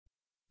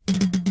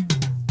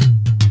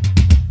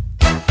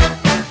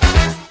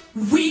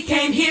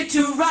came here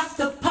to rock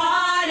the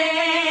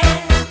party.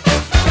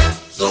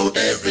 So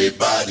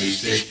everybody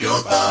shake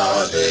your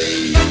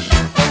body.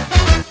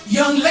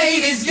 Young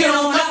ladies, get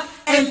on up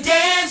and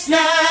dance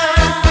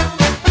now.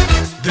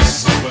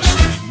 This is a West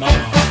Street Mob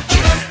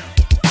Jam.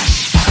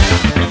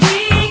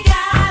 We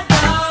got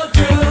the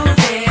groove,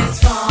 it's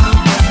from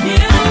the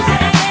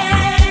music.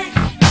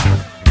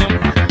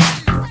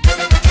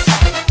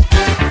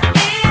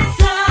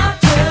 It's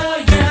up to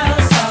you,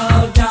 so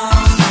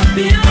don't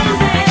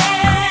abuse it.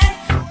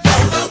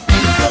 Don't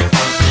abuse the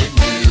funky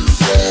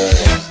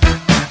music.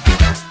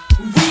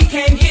 We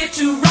came here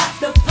to rock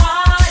the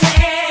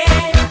party.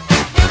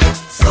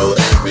 So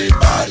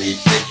everybody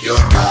shake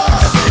your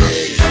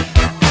body.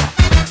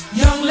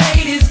 Young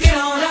ladies, get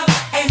on up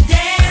and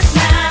dance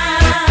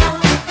now.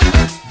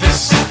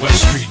 This is a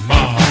West Street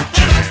Mob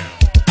Jam.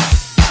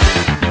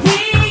 We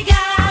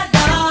got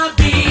the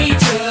beat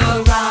to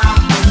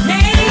rock the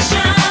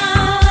nation.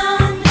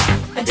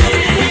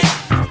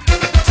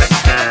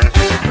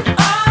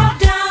 Oh,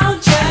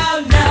 don't you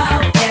know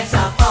it's a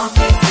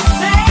funky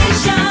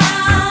sensation?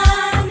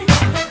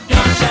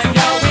 Don't you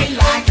know we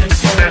like the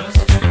girls?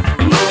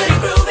 Moving and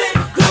grooving,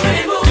 grooving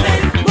and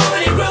moving,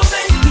 moving and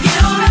grooving. Get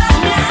on up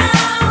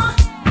now.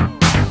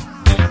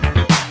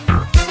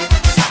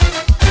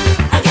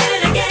 Again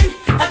and again,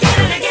 again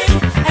and again,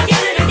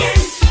 again and again,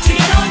 to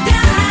get on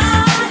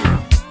down.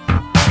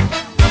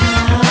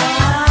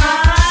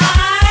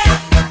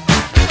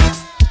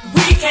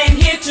 We came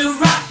here to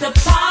rock the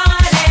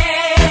party.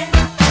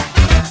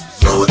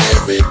 So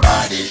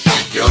everybody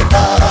shake your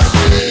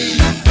body.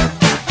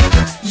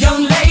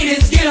 Young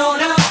ladies, get on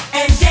up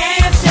and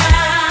dance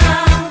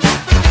now.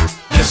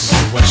 This is a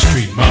West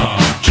Street Mob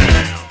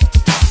Jam.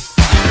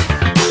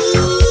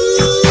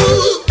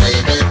 Ooh,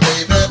 baby,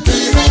 baby,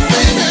 baby,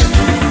 baby.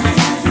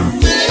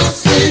 Dance,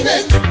 baby.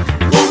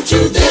 Won't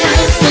you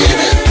dance,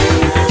 baby?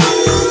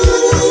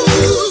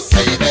 Ooh,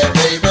 baby,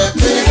 baby,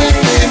 baby,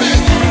 baby.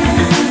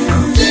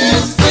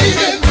 Dance,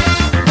 baby.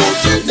 Won't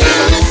you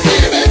dance,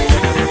 baby?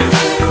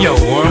 Yo,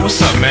 Warren,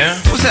 what's up, man?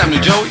 What's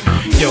happening, Joey?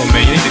 Yo,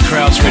 man, you think the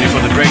crowd's ready for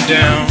the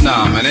breakdown?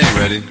 Nah, man, they ain't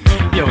ready.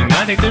 Yo, man,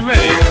 I think they're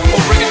ready.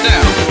 Oh, break it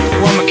down.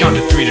 Well, I'm gonna count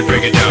to 3 to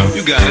break it down.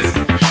 You got it.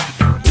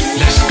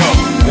 Let's go.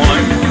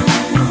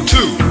 1,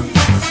 2.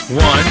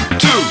 1,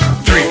 2,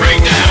 3,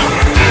 breakdown.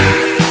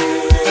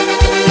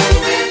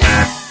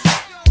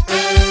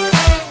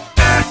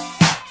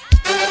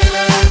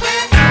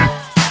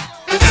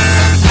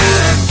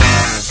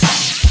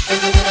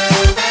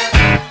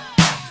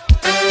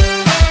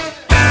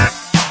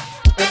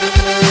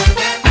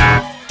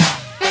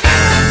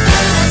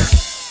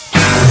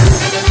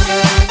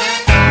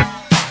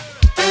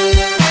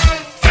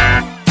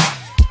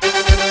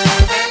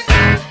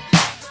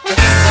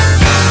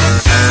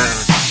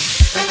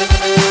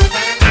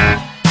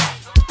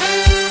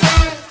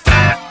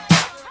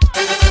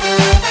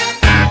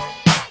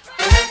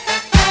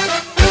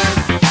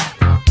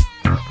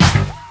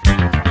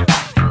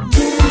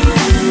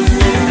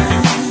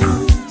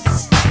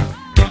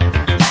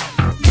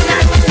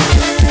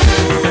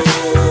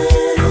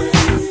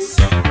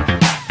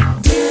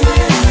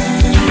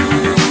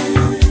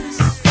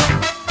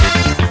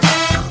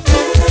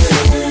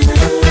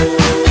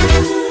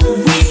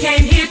 We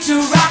came here to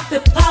rock the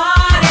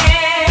party.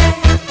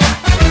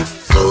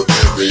 So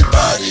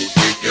everybody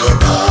shake your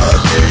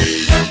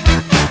body.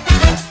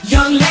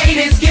 Young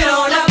ladies, get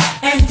on